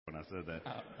I said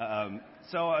that.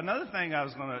 So another thing I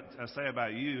was going to say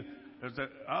about you is that,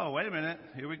 oh, wait a minute.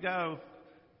 Here we go.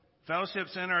 Fellowship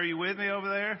Center, are you with me over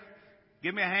there?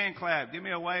 Give me a hand clap. Give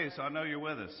me a wave so I know you're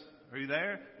with us. Are you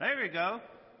there? There you go.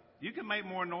 You can make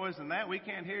more noise than that. We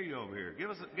can't hear you over here. Give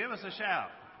us a shout.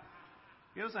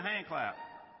 Give us a hand clap.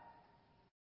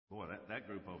 Boy, that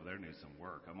group over there needs some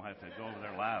work. I'm going to have to go over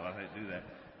there live. I have to do that.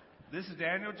 This is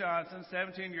Daniel Johnson,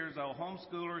 17 years old,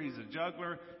 homeschooler. He's a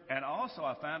juggler. And also,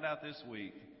 I found out this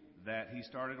week that he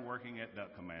started working at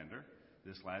Duck Commander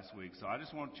this last week. So I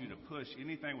just want you to push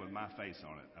anything with my face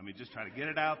on it. I mean, just try to get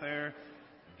it out there,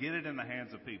 get it in the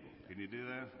hands of people. Can you do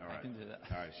that? All right. I can do that.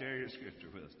 All right, share your scripture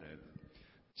with us, Dad.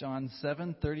 John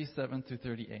 7:37 through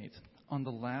 38. On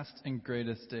the last and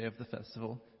greatest day of the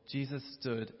festival, Jesus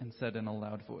stood and said in a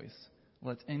loud voice,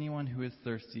 "Let anyone who is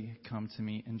thirsty come to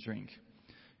me and drink.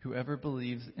 Whoever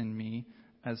believes in me,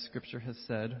 as Scripture has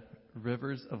said,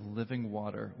 rivers of living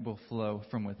water will flow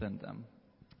from within them."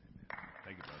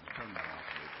 Thank you, brother. Turn that off.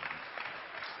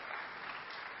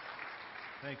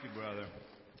 Thank you, brother.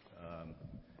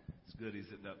 It's good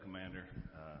he's at Duck Commander.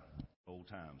 Old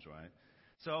times, right?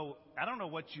 So I don't know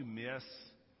what you miss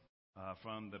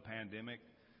from the pandemic.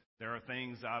 There are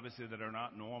things, obviously, that are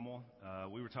not normal.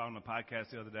 We were talking on a podcast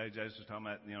the other day. Jason was talking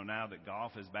about, now that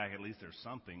golf is back, at least there's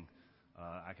something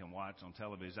I can watch on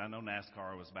television. I know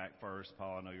NASCAR was back first.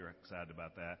 Paul, I know you're excited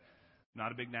about that.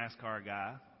 Not a big NASCAR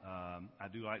guy. I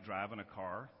do like driving a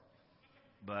car,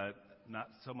 but not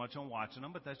so much on watching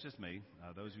them, but that's just me.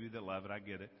 Those of you that love it, I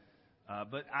get it.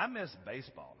 But I miss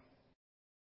baseball.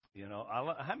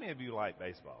 How many of you like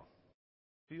baseball?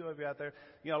 A few of you out there?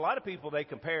 A lot of people, they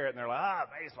compare it, and they're like,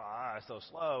 baseball, it's so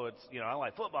slow. It's, I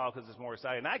like football because it's more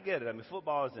exciting. And I get it. I mean,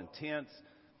 football is intense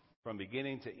from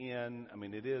beginning to end. I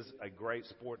mean, it is a great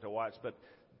sport to watch. But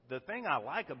the thing I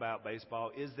like about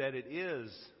baseball is that it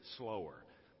is slower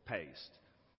paced.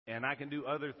 And I can do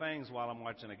other things while I'm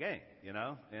watching a game,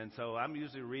 And so I'm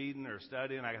usually reading or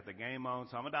studying. I got the game on,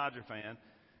 so I'm a Dodger fan.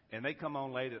 And they come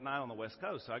on late at night on the West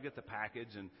Coast, so I get the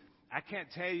package. And I can't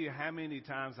tell you how many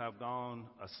times I've gone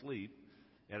asleep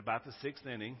at about the sixth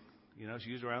inning. It's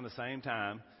usually around the same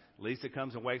time. Lisa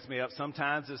comes and wakes me up.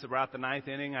 Sometimes it's about the ninth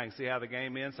inning. I can see how the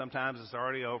game ends. Sometimes it's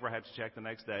already over. I have to check the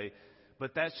next day.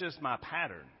 But that's just my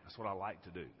pattern. That's what I like to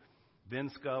do.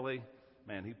 Ben Scully,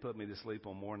 man, he put me to sleep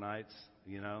on more nights,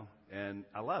 and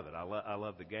I love it. I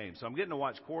love the game. So I'm getting to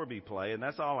watch Corby play, and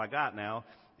that's all I got now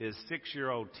is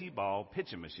 6-year-old T-ball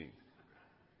pitching machine.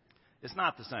 It's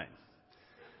not the same.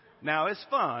 Now, it's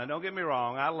fun. Don't get me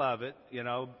wrong. I love it,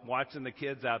 watching the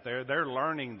kids out there. They're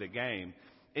learning the game.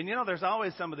 And, there's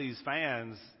always some of these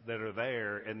fans that are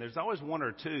there, and there's always one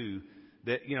or two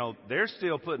that, they're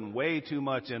still putting way too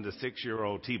much into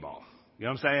 6-year-old T-ball. You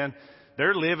know what I'm saying?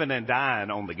 They're living and dying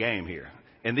on the game here.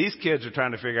 And these kids are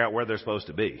trying to figure out where they're supposed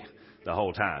to be the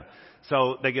whole time.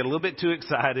 So they get a little bit too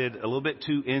excited, a little bit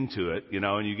too into it,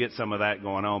 and you get some of that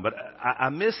going on. But I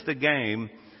miss the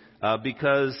game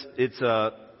because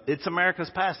it's America's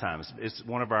pastime. It's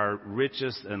one of our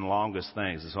richest and longest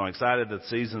things. And so I'm excited that the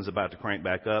season's about to crank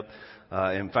back up,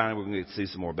 and finally we're going to get to see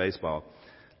some more baseball.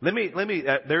 Let me.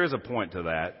 There is a point to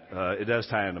that. It does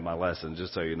tie into my lesson,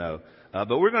 just so you know.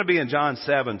 But we're going to be in John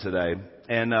 7 today,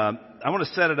 and I want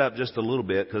to set it up just a little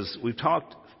bit because we've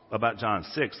talked about John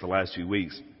 6 the last few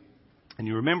weeks. And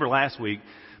you remember last week,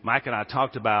 Mike and I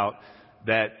talked about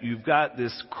that you've got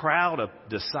this crowd of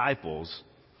disciples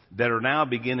that are now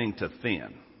beginning to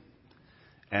thin.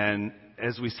 And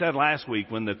as we said last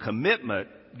week, when the commitment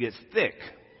gets thick,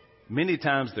 many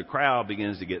times the crowd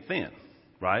begins to get thin,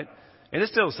 right? And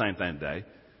it's still the same thing today.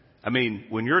 I mean,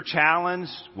 when you're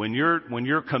challenged, when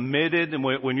you're committed, and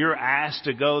when you're asked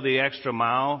to go the extra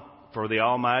mile for the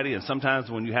Almighty, and sometimes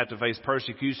when you have to face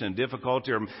persecution and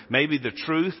difficulty, or maybe the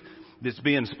truth that's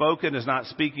being spoken is not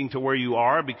speaking to where you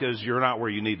are because you're not where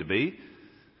you need to be,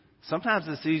 sometimes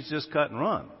it's easy to just cut and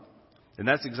run. And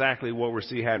that's exactly what we're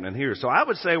seeing happening here. So I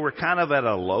would say we're kind of at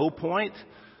a low point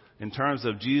in terms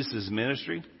of Jesus'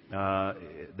 ministry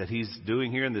that he's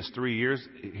doing here in this 3 years.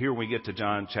 Here we get to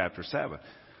John chapter 7.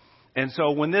 And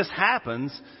so when this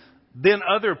happens, then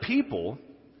other people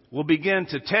will begin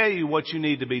to tell you what you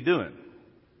need to be doing.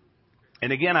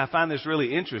 And again, I find this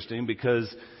really interesting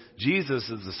because Jesus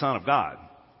is the Son of God,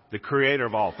 the creator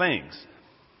of all things.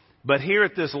 But here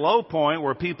at this low point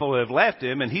where people have left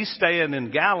him and he's staying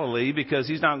in Galilee because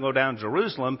he's not going to go down to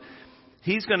Jerusalem,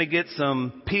 he's going to get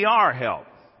some PR help,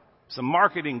 some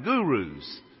marketing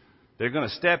gurus. They're going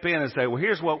to step in and say, well,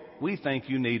 here's what we think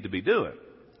you need to be doing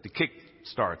to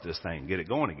kickstart this thing, get it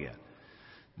going again.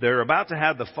 They're about to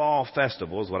have the fall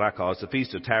festival, is what I call it. It's the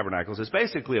Feast of Tabernacles. It's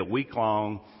basically a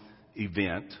week-long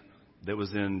event that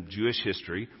was in Jewish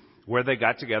history where they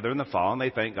got together in the fall and they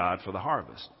thanked God for the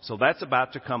harvest. So that's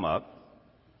about to come up.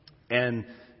 And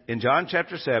in John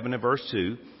chapter 7 and verse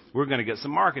 2, we're going to get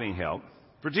some marketing help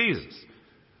for Jesus.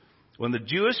 When the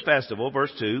Jewish festival,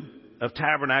 verse 2, of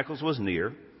Tabernacles was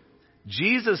near,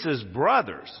 Jesus'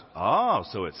 brothers,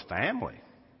 so it's family.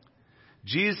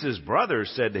 Jesus'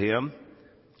 brothers said to him,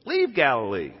 "Leave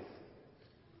Galilee,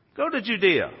 go to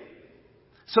Judea,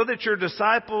 so that your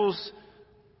disciples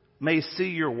may see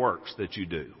your works that you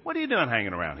do." What are you doing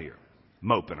hanging around here,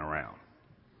 moping around?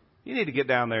 You need to get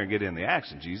down there and get in the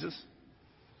action, Jesus.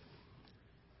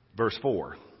 Verse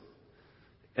 4.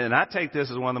 And I take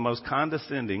this as one of the most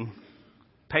condescending,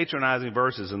 patronizing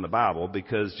verses in the Bible,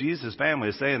 because Jesus' family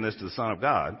is saying this to the Son of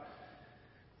God.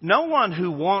 No one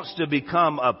who wants to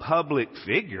become a public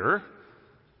figure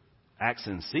acts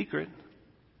in secret.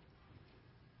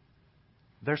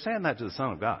 They're saying that to the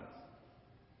Son of God.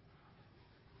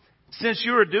 Since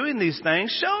you are doing these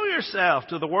things, show yourself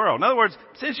to the world. In other words,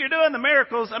 since you're doing the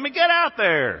miracles, get out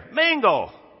there,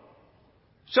 mingle,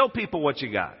 show people what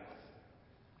you got.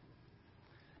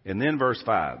 And then verse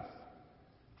 5.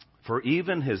 For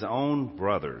even his own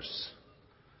brothers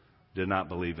did not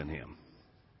believe in him.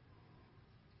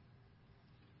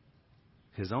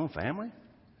 His own family?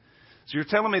 So you're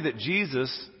telling me that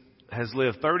Jesus has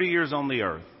lived 30 years on the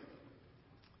earth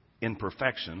in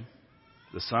perfection,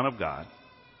 the Son of God,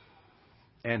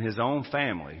 and his own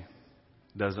family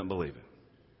doesn't believe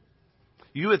it.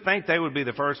 You would think they would be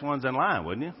the first ones in line,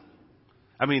 wouldn't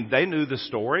you? They knew the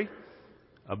story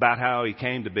about how he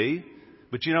came to be,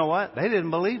 but you know what? They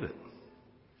didn't believe it.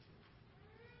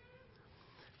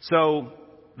 So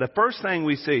the first thing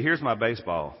we see, here's my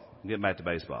baseball. I'm getting back to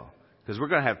baseball, because we're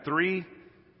going to have 3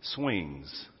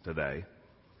 swings today,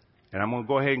 and I'm going to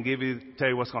go ahead and tell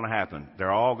you what's going to happen.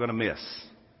 They're all going to miss,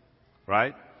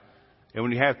 right? And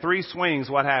when you have 3 swings,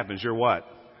 what happens? You're what?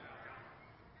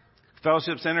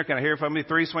 Fellowship Center, can I hear from you?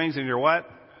 3 swings and you're what?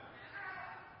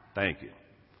 Thank you.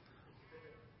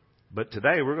 But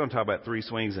today we're going to talk about 3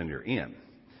 swings and you're in.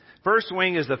 First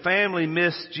swing is the family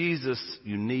missed Jesus'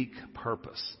 unique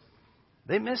purpose.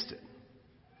 They missed it.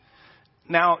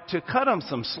 Now, to cut them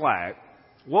some slack,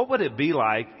 what would it be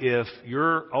like if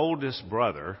your oldest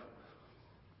brother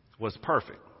was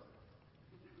perfect?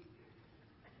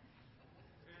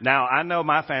 Now, I know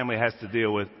my family has to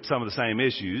deal with some of the same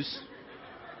issues.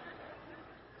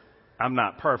 I'm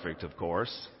not perfect, of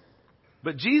course.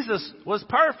 But Jesus was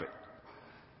perfect.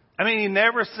 He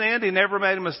never sinned. He never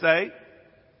made a mistake.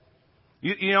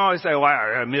 You always say, well,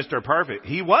 Mr. Perfect.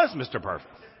 He was Mr. Perfect.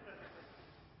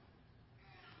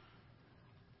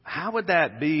 How would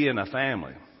that be in a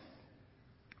family?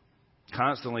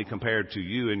 Constantly compared to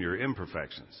you and your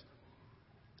imperfections.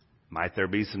 Might there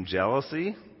be some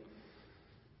jealousy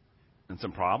and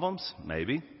some problems?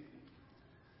 Maybe.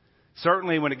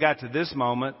 Certainly when it got to this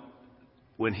moment,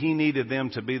 when he needed them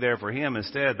to be there for him,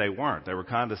 instead they weren't. They were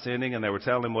condescending and they were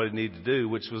telling him what he needed to do,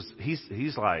 which was,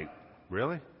 he's like,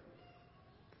 really?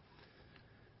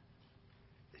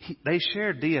 They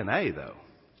shared DNA though,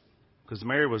 because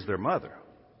Mary was their mother.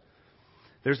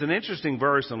 There's an interesting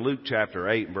verse in Luke chapter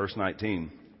 8 and verse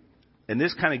 19. And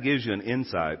this kind of gives you an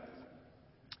insight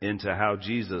into how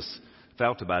Jesus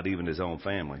felt about even his own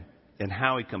family and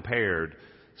how he compared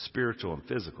spiritual and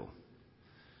physical.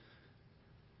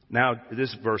 Now, this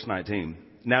is verse 19.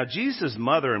 Now, Jesus'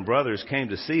 mother and brothers came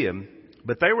to see him,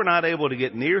 but they were not able to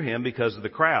get near him because of the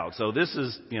crowd. So this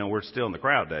is, we're still in the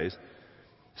crowd days.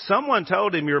 Someone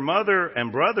told him, your mother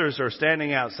and brothers are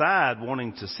standing outside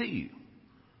wanting to see you.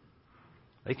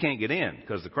 They can't get in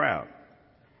because of the crowd.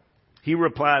 He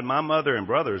replied, my mother and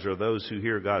brothers are those who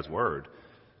hear God's word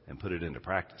and put it into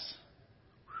practice.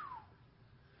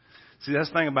 See, that's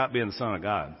the thing about being the Son of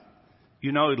God.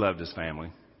 He loved his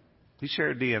family. He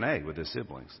shared DNA with his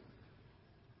siblings.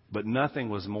 But nothing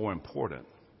was more important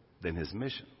than his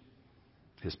mission,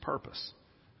 his purpose.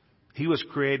 He was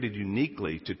created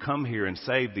uniquely to come here and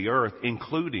save the earth,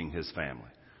 including his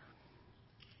family.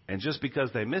 And just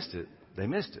because they missed it, they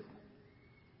missed it.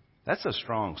 That's a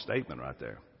strong statement right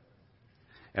there.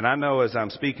 And I know as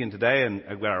I'm speaking today, and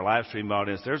I've got our live stream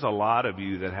audience, there's a lot of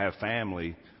you that have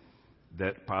family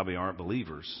that probably aren't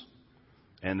believers.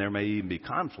 And there may even be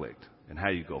conflict in how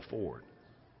you go forward.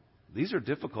 These are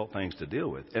difficult things to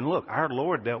deal with. And look, our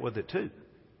Lord dealt with it too.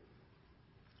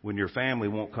 When your family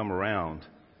won't come around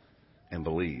and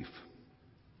believe.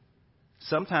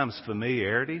 Sometimes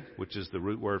familiarity, which is the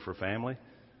root word for family,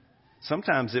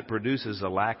 sometimes it produces a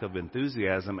lack of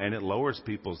enthusiasm and it lowers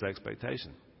people's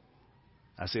expectation.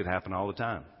 I see it happen all the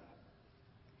time.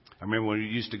 I remember when we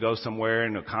used to go somewhere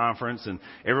in a conference and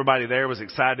everybody there was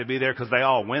excited to be there because they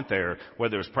all went there,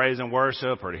 whether it was praise and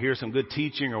worship or to hear some good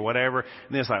teaching or whatever. And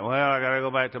then it's like, well, I got to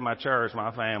go back to my church,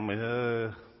 my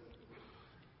family.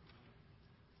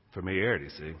 Familiarity,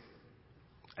 see.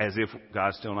 As if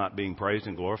God's still not being praised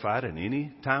and glorified in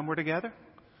any time we're together.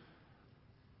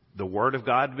 The Word of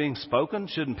God being spoken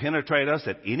shouldn't penetrate us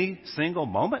at any single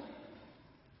moment.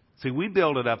 See, we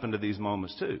build it up into these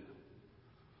moments too.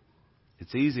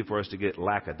 It's easy for us to get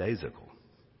lackadaisical.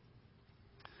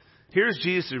 Here's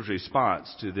Jesus'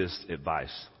 response to this advice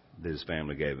that his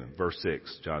family gave him. Verse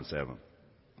 6, John 7.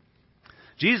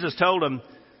 Jesus told him,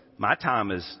 my time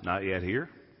is not yet here.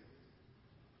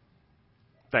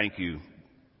 Thank you,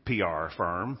 PR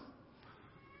firm.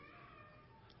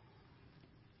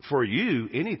 For you,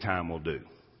 any time will do.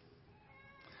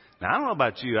 Now, I don't know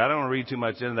about you. I don't want to read too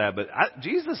much into that, but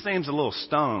Jesus seems a little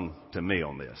stung to me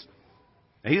on this.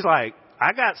 And he's like,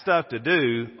 I got stuff to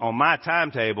do on my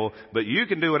timetable, but you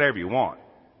can do whatever you want.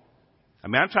 I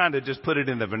mean, I'm trying to just put it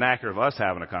in the vernacular of us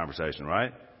having a conversation,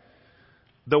 right?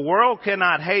 The world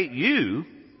cannot hate you,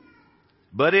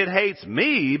 but it hates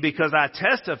me because I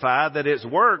testify that its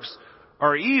works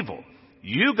are evil.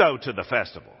 You go to the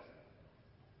festival.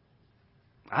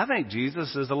 I think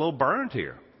Jesus is a little burned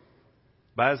here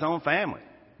by his own family.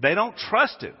 They don't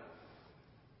trust him.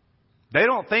 They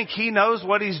don't think he knows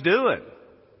what he's doing.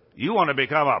 You want to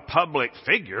become a public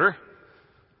figure,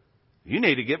 you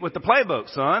need to get with the playbook,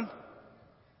 son.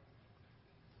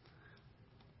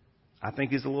 I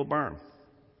think he's a little burned.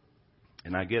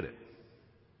 And I get it.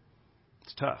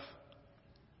 It's tough.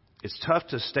 It's tough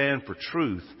to stand for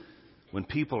truth when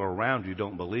people around you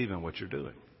don't believe in what you're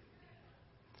doing.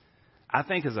 I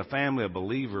think as a family of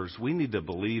believers, we need to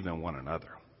believe in one another.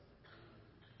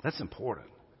 That's important.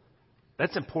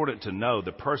 That's important to know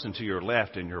the person to your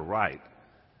left and your right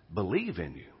believe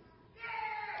in you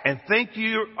and think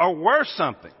you are worth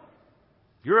something.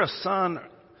 You're a son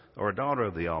or a daughter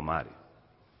of the Almighty.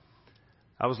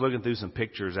 I was looking through some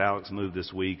pictures. Alex moved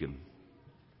this week and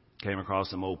came across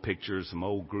some old pictures, some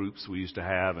old groups we used to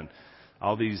have, and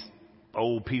all these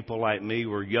old people like me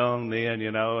were young then,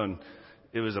 you know, and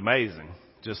it was amazing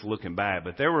just looking back.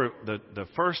 But there were the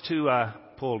first two I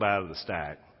pulled out of the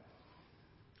stack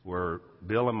were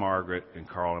Bill and Margaret and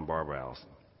Carl and Barbara Allison.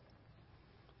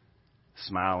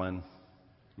 Smiling.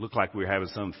 Looked like we were having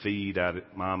some feed out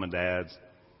at Mom and Dad's.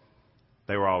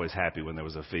 They were always happy when there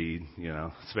was a feed, you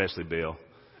know, especially Bill.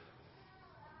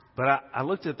 But I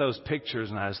looked at those pictures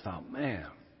and I just thought, man,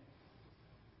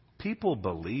 people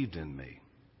believed in me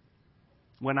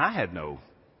when I had no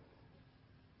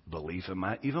belief in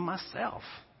even myself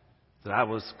that I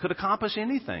could accomplish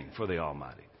anything for the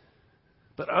Almighty.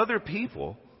 But other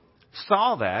people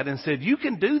saw that and said, you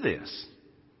can do this.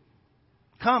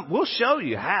 Come, we'll show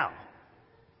you how.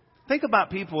 Think about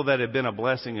people that have been a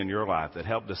blessing in your life, that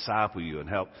help disciple you and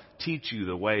help teach you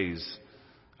the ways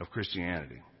of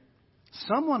Christianity.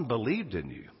 Someone believed in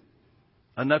you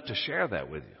enough to share that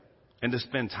with you and to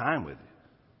spend time with you.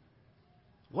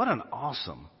 What an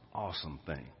awesome, awesome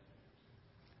thing.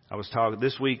 I was talking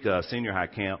this week, senior high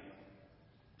camp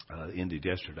ended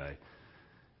yesterday.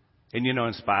 And, you know,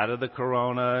 in spite of the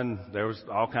corona and there was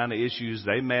all kind of issues,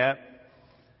 they met.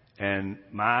 And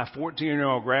my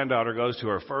 14-year-old granddaughter goes to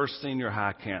her first senior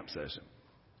high camp session.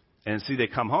 And see, they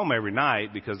come home every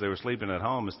night because they were sleeping at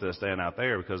home instead of staying out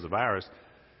there because of the virus.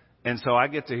 And so I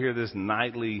get to hear this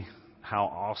nightly, how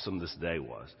awesome this day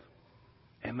was.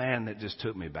 And man, that just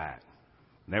took me back.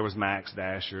 And there was Max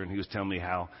Dasher, and he was telling me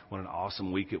what an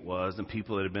awesome week it was, and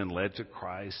people that had been led to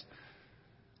Christ.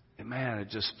 And man, it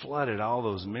just flooded all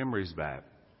those memories back.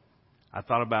 I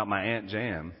thought about my Aunt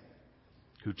Jan,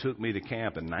 who took me to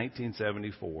camp in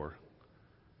 1974,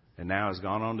 and now has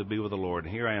gone on to be with the Lord.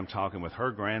 And here I am talking with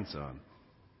her grandson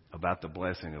about the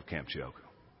blessing of Camp Chilka.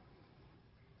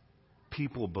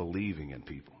 People believing in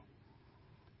people.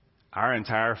 Our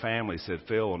entire family said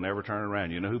Phil will never turn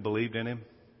around. You know who believed in him?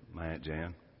 My Aunt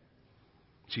Jan.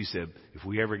 She said, if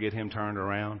we ever get him turned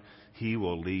around, he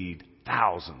will lead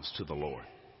thousands to the Lord.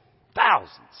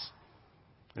 Thousands.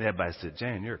 And everybody said,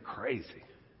 Jan, you're crazy.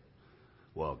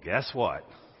 Well, guess what?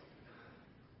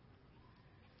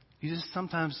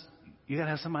 Sometimes you got to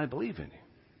have somebody believe in you.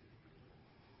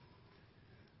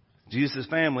 Jesus'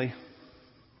 family,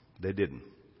 they didn't.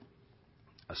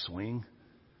 A swing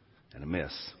and a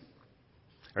miss.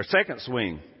 Our second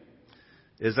swing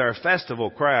is our festival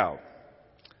crowd.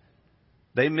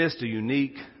 They missed a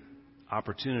unique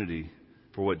opportunity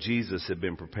for what Jesus had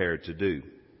been prepared to do.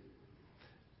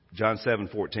 John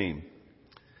 7:14.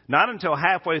 Not until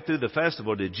halfway through the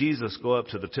festival did Jesus go up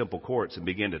to the temple courts and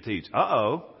begin to teach.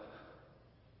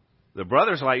 The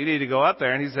brother's like, you need to go up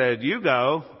there. And he said, you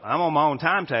go. I'm on my own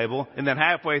timetable. And then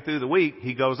halfway through the week,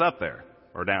 he goes up there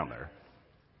or down there.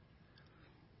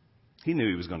 He knew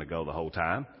he was going to go the whole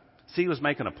time. See, he was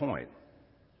making a point.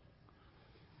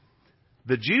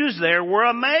 The Jews there were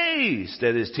amazed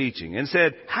at his teaching and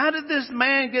said, how did this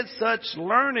man get such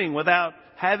learning without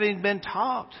having been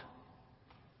taught?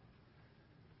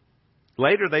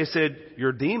 Later they said,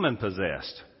 you're demon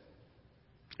possessed.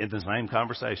 In the same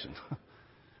conversation.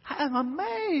 I'm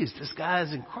amazed. This guy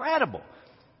is incredible.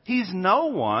 He's no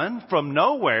one from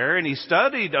nowhere, and he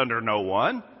studied under no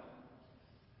one.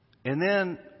 And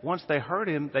then once they heard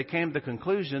him, they came to the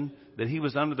conclusion that he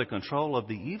was under the control of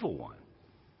the evil one.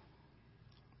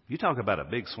 You talk about a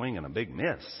big swing and a big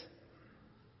miss.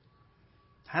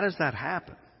 How does that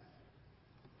happen?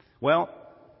 Well,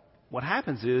 what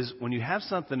happens is when you have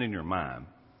something in your mind,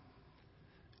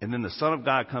 and then the Son of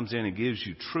God comes in and gives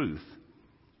you truth,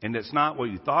 and it's not what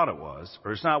you thought it was,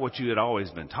 or it's not what you had always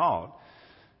been taught,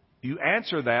 you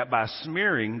answer that by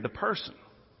smearing the person.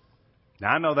 Now,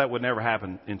 I know that would never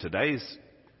happen in today's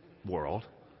world,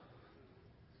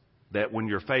 that when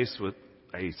you're faced with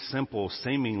a simple,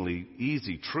 seemingly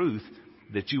easy truth,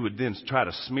 that you would then try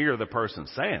to smear the person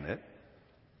saying it,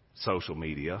 social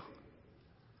media.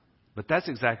 But that's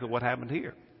exactly what happened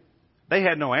here. They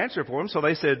had no answer for him, so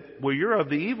they said, well, you're of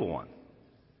the evil one.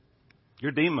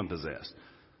 You're demon possessed.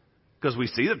 Because we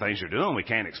see the things you're doing, we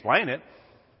can't explain it.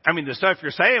 I mean, the stuff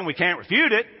you're saying, we can't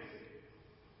refute it.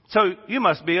 So you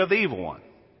must be of the evil one.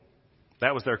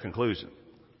 That was their conclusion.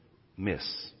 Miss.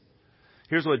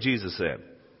 Here's what Jesus said.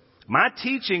 My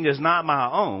teaching is not my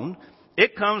own.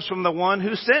 It comes from the one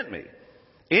who sent me.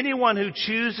 Anyone who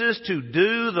chooses to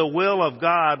do the will of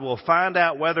God will find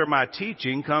out whether my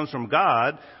teaching comes from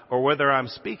God or whether I'm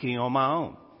speaking on my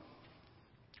own.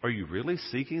 Are you really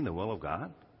seeking the will of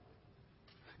God?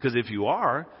 Because if you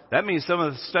are, that means some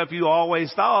of the stuff you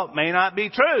always thought may not be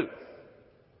true.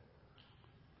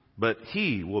 But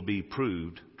he will be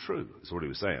proved true, is what he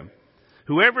was saying.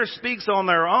 Whoever speaks on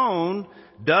their own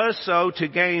does so to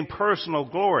gain personal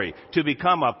glory, to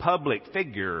become a public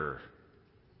figure.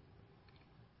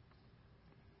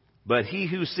 But he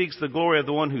who seeks the glory of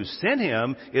the one who sent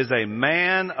him is a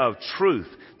man of truth.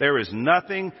 There is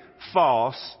nothing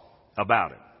false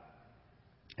about it.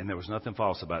 And there was nothing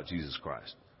false about Jesus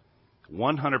Christ.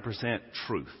 100%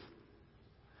 truth.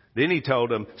 Then he told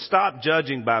them, stop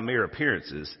judging by mere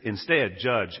appearances. Instead,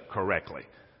 judge correctly.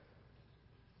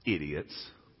 Idiots.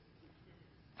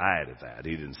 I added that.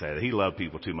 He didn't say that. He loved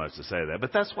people too much to say that.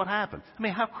 But that's what happened. I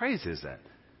mean, how crazy is that?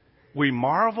 We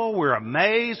marvel. We're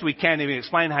amazed. We can't even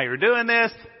explain how you're doing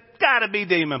this. Gotta be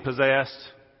demon possessed.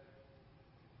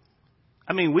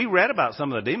 I mean, we read about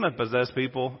some of the demon possessed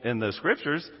people in the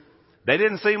scriptures. They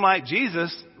didn't seem like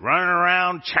Jesus, running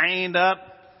around chained up.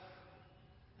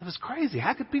 It was crazy.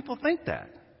 How could people think that?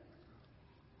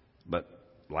 But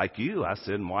like you, I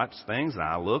sit and watch things and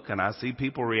I look and I see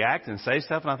people react and say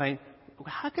stuff and I think,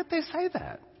 how could they say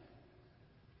that?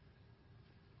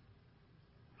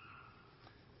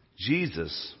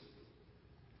 Jesus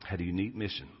had a unique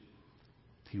mission.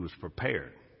 He was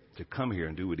prepared to come here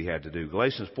and do what he had to do.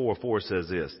 Galatians 4:4 says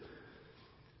this.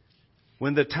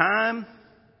 When the time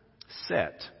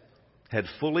set had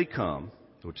fully come,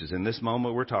 which is in this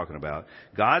moment we're talking about,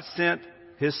 God sent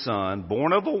his son,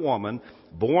 born of a woman,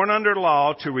 born under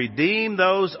law, to redeem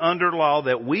those under law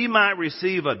that we might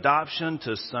receive adoption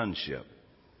to sonship.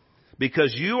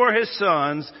 Because you are his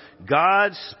sons,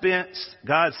 God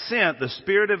sent the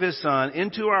Spirit of his Son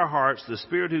into our hearts, the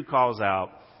Spirit who calls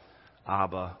out,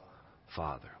 Abba,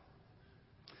 Father.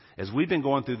 As we've been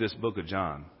going through this book of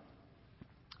John,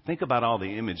 think about all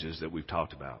the images that we've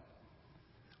talked about.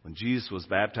 When Jesus was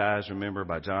baptized, remember,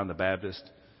 by John the Baptist,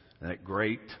 that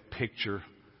great picture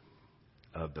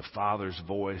of the Father's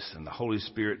voice and the Holy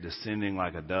Spirit descending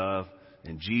like a dove,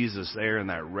 and Jesus there in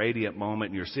that radiant moment,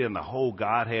 and you're seeing the whole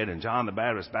Godhead, and John the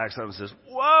Baptist backs up and says,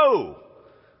 whoa!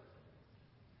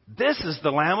 This is the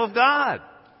Lamb of God.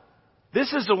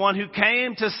 This is the one who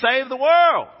came to save the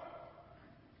world.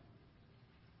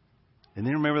 And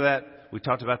then remember that we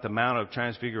talked about the Mount of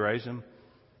Transfiguration,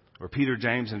 where Peter,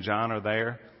 James, and John are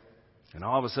there. And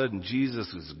all of a sudden,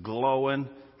 Jesus is glowing.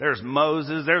 There's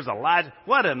Moses. There's Elijah.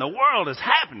 What in the world is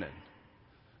happening?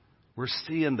 We're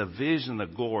seeing the vision, the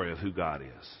glory of who God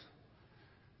is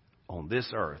on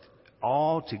this earth,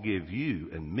 all to give you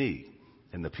and me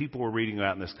and the people we're reading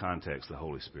about in this context, the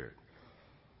Holy Spirit.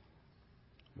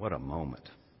 What a moment.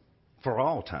 For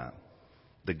all time.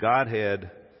 The Godhead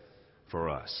for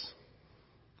us.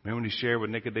 Remember when he shared with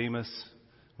Nicodemus?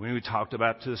 When we talked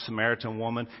about to the Samaritan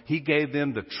woman, he gave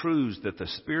them the truths that the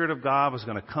Spirit of God was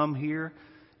going to come here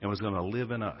and was going to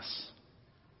live in us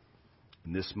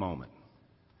in this moment.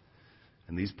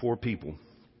 And these poor people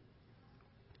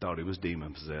thought he was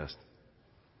demon-possessed.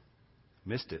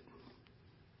 Missed it.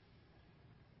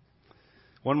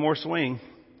 One more swing.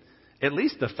 At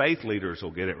least the faith leaders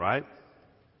will get it right.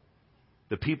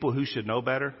 The people who should know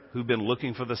better, who've been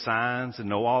looking for the signs and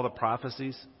know all the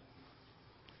prophecies.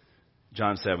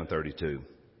 John 7:32.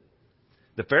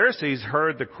 The Pharisees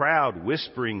heard the crowd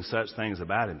whispering such things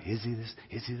about him. Is he this?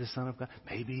 Is he the Son of God?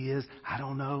 Maybe he is. I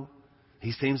don't know.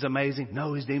 He seems amazing.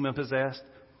 No, he's demon-possessed.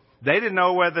 They didn't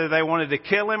know whether they wanted to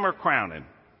kill him or crown him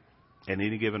at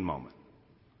any given moment.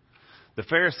 The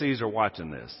Pharisees are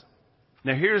watching this.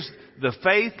 Now here's the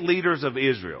faith leaders of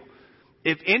Israel.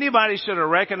 If anybody should have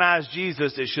recognized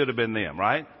Jesus, it should have been them,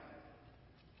 right?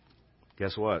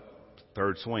 Guess what?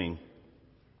 Third swing.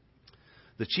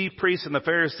 The chief priests and the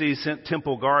Pharisees sent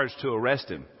temple guards to arrest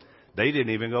him. They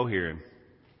didn't even go hear him.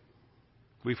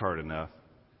 We've heard enough.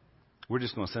 We're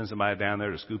just going to send somebody down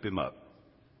there to scoop him up.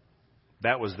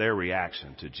 That was their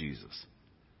reaction to Jesus.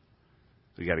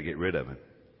 We got to get rid of him.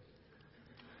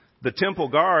 The temple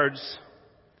guards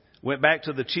went back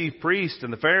to the chief priests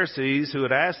and the Pharisees who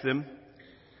had asked them,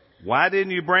 why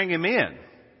didn't you bring him in?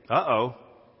 Uh-oh.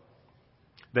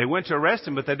 They went to arrest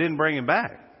him, but they didn't bring him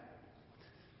back.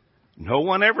 No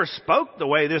one ever spoke the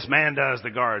way this man does,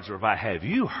 the guards replied. Have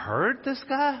you heard this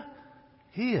guy?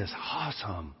 He is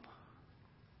awesome.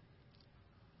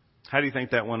 How do you think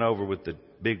that went over with the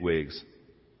bigwigs?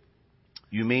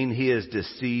 You mean he has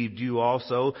deceived you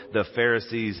also? The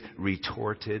Pharisees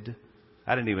retorted.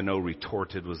 I didn't even know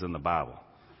retorted was in the Bible.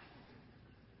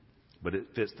 But it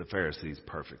fits the Pharisees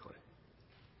perfectly.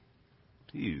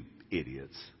 You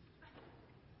idiots.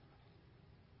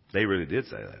 They really did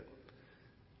say that.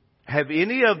 Have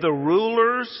any of the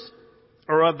rulers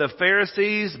or of the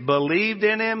Pharisees believed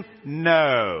in him?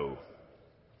 No.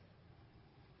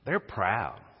 They're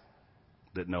proud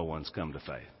that no one's come to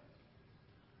faith.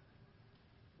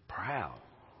 Proud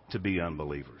to be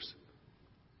unbelievers.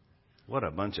 What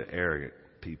a bunch of arrogant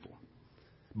people.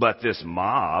 But this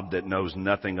mob that knows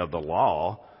nothing of the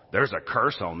law, there's a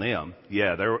curse on them.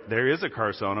 Yeah, there is a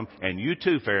curse on them. And you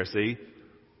too, Pharisee.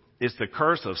 It's the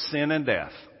curse of sin and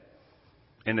death.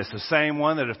 And it's the same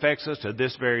one that affects us to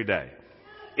this very day.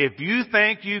 If you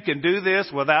think you can do this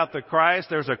without the Christ,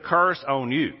 there's a curse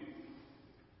on you.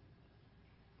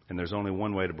 And there's only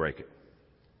one way to break it.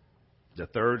 The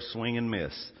third swing and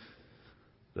miss.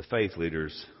 The faith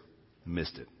leaders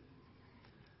missed it.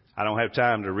 I don't have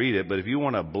time to read it, but if you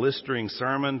want a blistering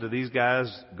sermon to these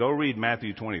guys, go read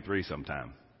Matthew 23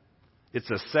 sometime. It's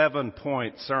a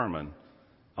 7-point sermon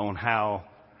on how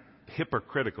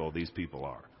hypocritical these people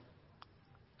are.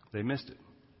 They missed it.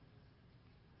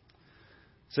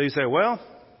 So you say, well,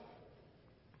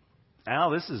 Al,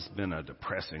 this has been a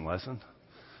depressing lesson.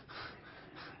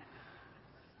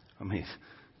 I mean,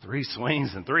 3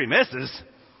 swings and 3 misses.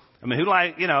 I mean,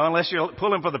 unless you're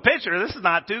pulling for the pitcher, this is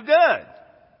not too good.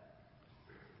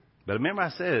 But remember I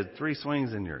said 3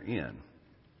 swings and you're in.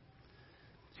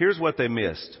 Here's what they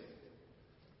missed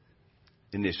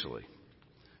initially.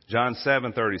 John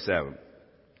 7:37.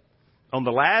 On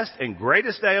the last and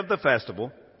greatest day of the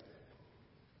festival,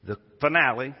 the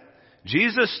finale,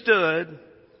 Jesus stood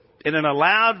and in a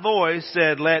loud voice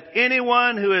said, let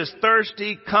anyone who is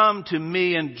thirsty come to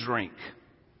me and drink.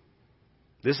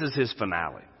 This is his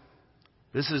finale.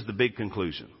 This is the big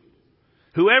conclusion.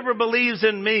 Whoever believes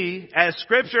in me, as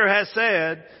Scripture has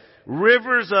said,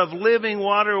 rivers of living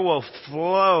water will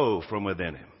flow from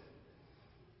within him.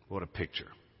 What a picture.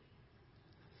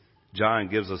 John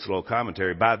gives us a little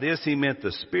commentary. By this he meant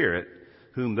the Spirit,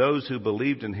 whom those who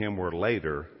believed in him were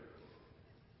later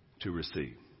to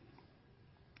receive.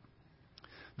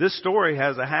 This story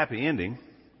has a happy ending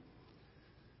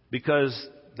because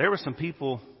there were some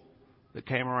people that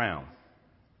came around.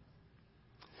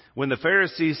 When the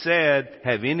Pharisees said,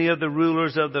 have any of the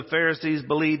rulers of the Pharisees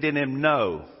believed in him?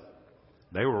 No.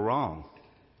 They were wrong.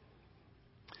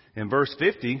 In verse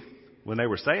 50, when they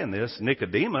were saying this,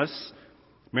 Nicodemus,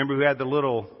 remember who had the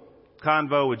little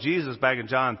convo with Jesus back in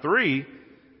John 3,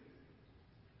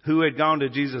 who had gone to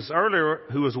Jesus earlier,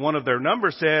 who was one of their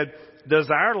number, said, does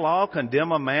our law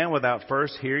condemn a man without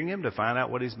first hearing him to find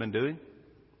out what he's been doing?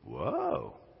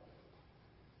 Whoa.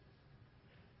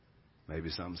 Maybe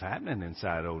something's happening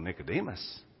inside old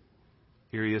Nicodemus.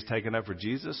 Here he is taken up for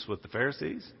Jesus with the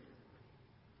Pharisees.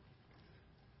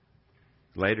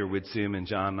 Later we'd see him in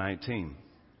John 19,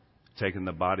 taking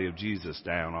the body of Jesus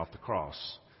down off the cross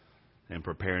and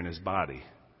preparing his body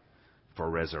for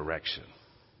resurrection.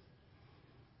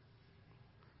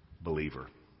 Believer.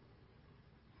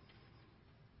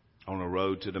 On a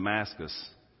road to Damascus,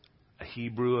 a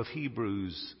Hebrew of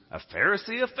Hebrews, a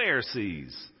Pharisee of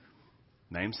Pharisees,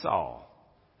 named Saul,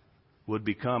 would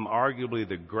become arguably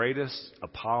the greatest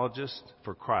apologist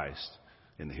for Christ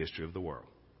in the history of the world.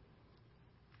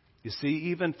 You see,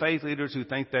 even faith leaders who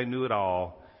think they knew it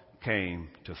all came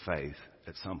to faith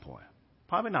at some point.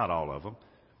 Probably not all of them,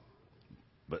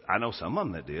 but I know some of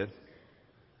them that did.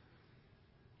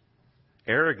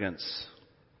 Arrogance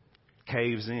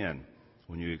caves in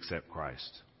when you accept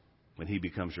Christ, when He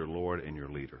becomes your Lord and your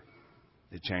leader.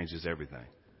 It changes everything.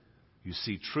 You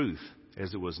see truth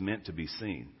as it was meant to be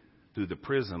seen through the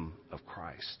prism of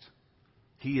Christ.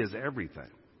 He is everything.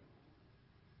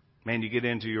 Man, you get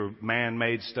into your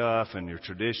man-made stuff and your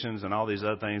traditions and all these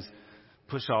other things,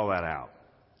 push all that out.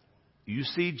 You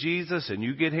see Jesus and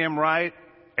you get Him right,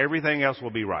 everything else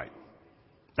will be right.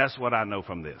 That's what I know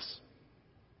from this.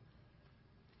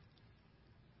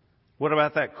 What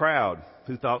about that crowd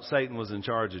who thought Satan was in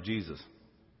charge of Jesus?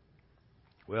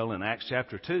 Well, in Acts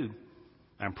chapter 2,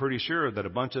 I'm pretty sure that a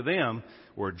bunch of them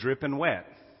were dripping wet,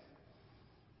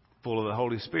 full of the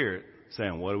Holy Spirit,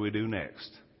 saying, what do we do next?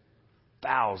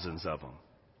 Thousands of them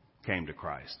came to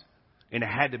Christ. And it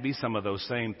had to be some of those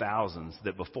same thousands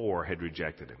that before had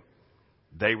rejected Him.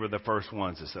 They were the first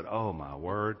ones that said, oh my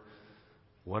word,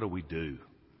 what do we do?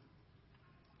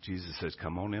 Jesus says,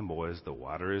 come on in, boys, the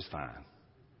water is fine.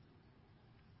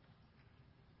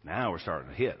 Now we're starting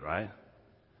to hit, right?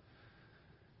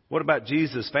 What about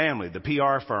Jesus' family, the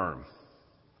PR firm?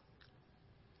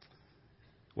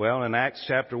 Well, in Acts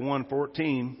chapter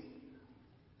 1:14,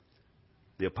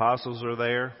 the apostles are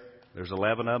there. There's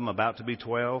 11 of them, about to be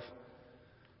 12.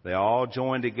 They all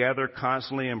join together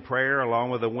constantly in prayer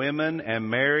along with the women and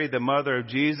Mary, the mother of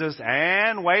Jesus,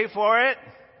 and, wait for it,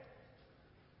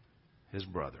 His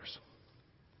brothers.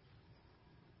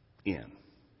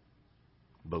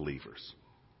 Believers.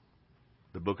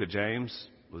 The book of James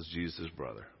was Jesus'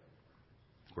 brother.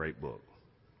 Great book.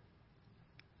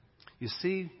 You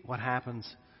see what happens?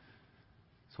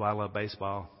 That's why I love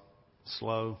baseball.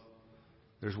 Slow.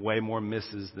 There's way more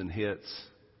misses than hits.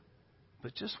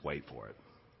 But just wait for it.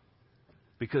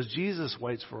 Because Jesus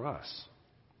waits for us.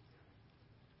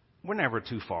 We're never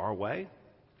too far away.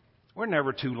 We're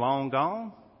never too long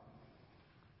gone.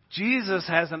 Jesus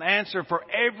has an answer for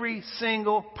every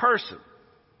single person.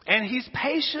 And He's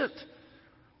patient.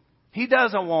 He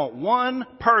doesn't want one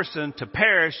person to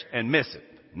perish and miss it.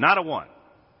 Not a one.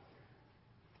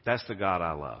 That's the God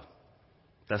I love.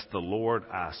 That's the Lord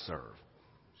I serve.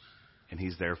 And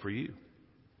He's there for you.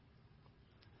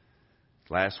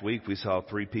 Last week we saw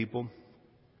 3 people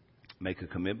make a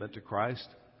commitment to Christ.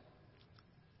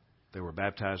 They were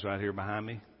baptized right here behind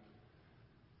me.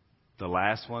 The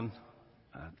last one,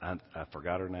 I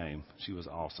forgot her name. She was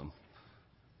awesome.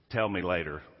 Tell me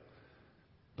later.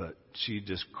 But she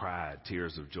just cried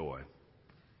tears of joy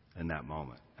in that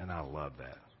moment. And I love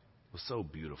that. It was so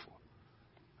beautiful.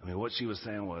 I mean, what she was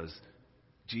saying was,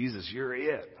 Jesus, you're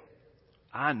it.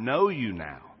 I know you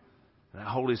now. And that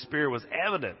Holy Spirit was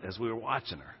evident as we were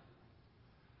watching her.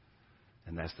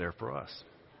 And that's there for us.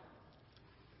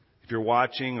 If you're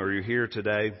watching or you're here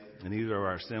today in either of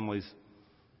our assemblies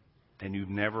and you've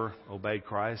never obeyed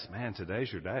Christ, man,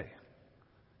 today's your day.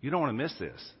 You don't want to miss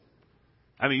this.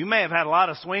 I mean, you may have had a lot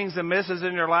of swings and misses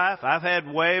in your life. I've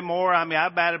had way more. I mean,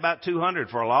 I've batted about 200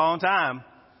 for a long time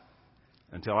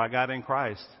until I got in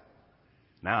Christ.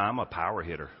 Now I'm a power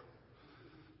hitter.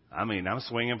 I mean, I'm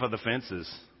swinging for the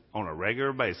fences on a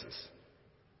regular basis.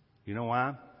 You know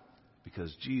why?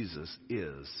 Because Jesus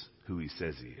is who He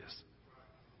says He is.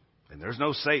 And there's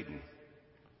no Satan.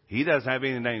 He doesn't have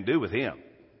anything to do with Him.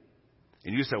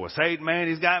 And you say, well, Satan, man,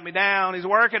 he's got me down. He's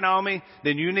working on me.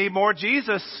 Then you need more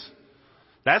Jesus.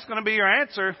 That's going to be your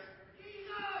answer.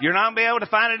 You're not going to be able to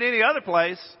find it any other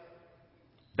place.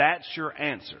 That's your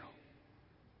answer.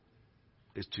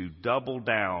 Is to double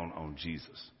down on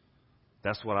Jesus.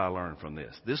 That's what I learned from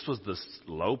this. This was the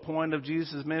low point of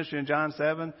Jesus' ministry in John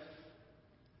 7,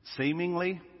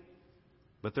 seemingly,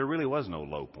 but there really was no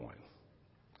low point.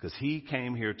 Because He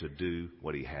came here to do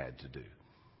what He had to do.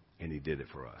 And He did it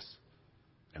for us.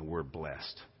 And we're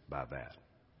blessed by that.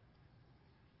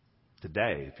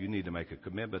 Today, if you need to make a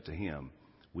commitment to Him,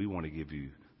 we want to give you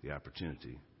the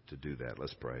opportunity to do that.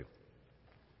 Let's pray.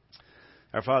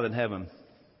 Our Father in heaven,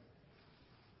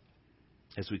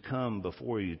 as we come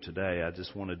before you today, I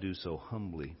just want to do so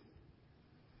humbly.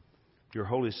 Your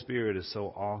Holy Spirit is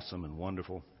so awesome and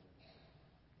wonderful.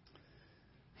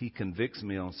 He convicts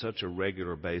me on such a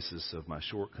regular basis of my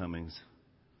shortcomings.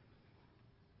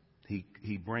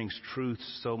 He brings truth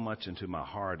so much into my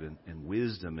heart and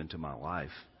wisdom into my life.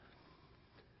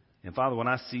 And Father, when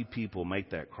I see people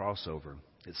make that crossover,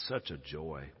 it's such a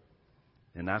joy.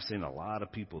 And I've seen a lot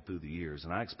of people through the years,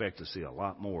 and I expect to see a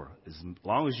lot more. As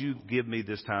long as you give me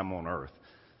this time on earth,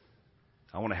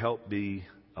 I want to help be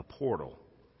a portal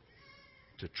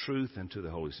to truth and to the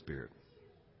Holy Spirit.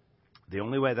 The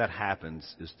only way that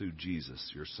happens is through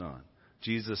Jesus, your Son.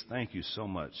 Jesus, thank you so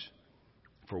much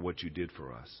for what you did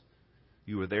for us.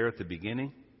 You were there at the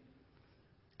beginning,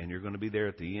 and you're going to be there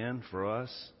at the end for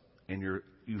us, and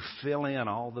you fill in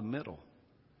all the middle.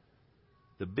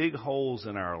 The big holes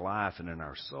in our life and in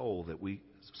our soul that we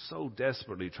so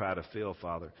desperately try to fill,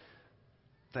 Father.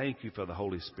 Thank you for the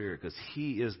Holy Spirit, because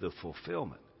He is the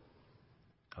fulfillment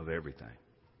of everything.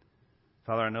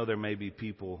 Father, I know there may be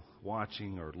people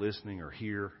watching or listening or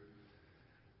here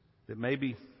that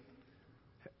maybe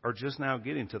are just now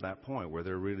getting to that point where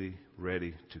they're really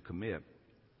ready to commit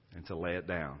and to lay it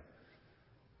down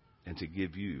and to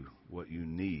give you what you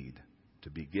need to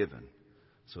be given,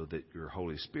 so that your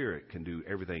Holy Spirit can do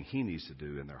everything He needs to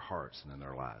do in their hearts and in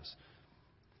their lives.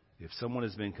 If someone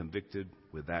has been convicted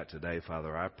with that today,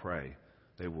 Father, I pray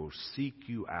they will seek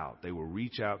you out. They will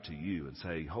reach out to you and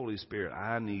say, Holy Spirit,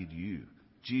 I need you.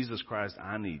 Jesus Christ,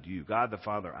 I need you. God the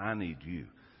Father, I need you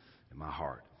in my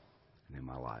heart and in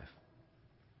my life.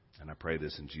 And I pray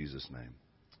this in Jesus' name.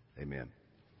 Amen.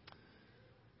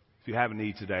 If you have a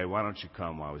need today, why don't you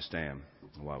come while we stand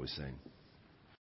and while we sing?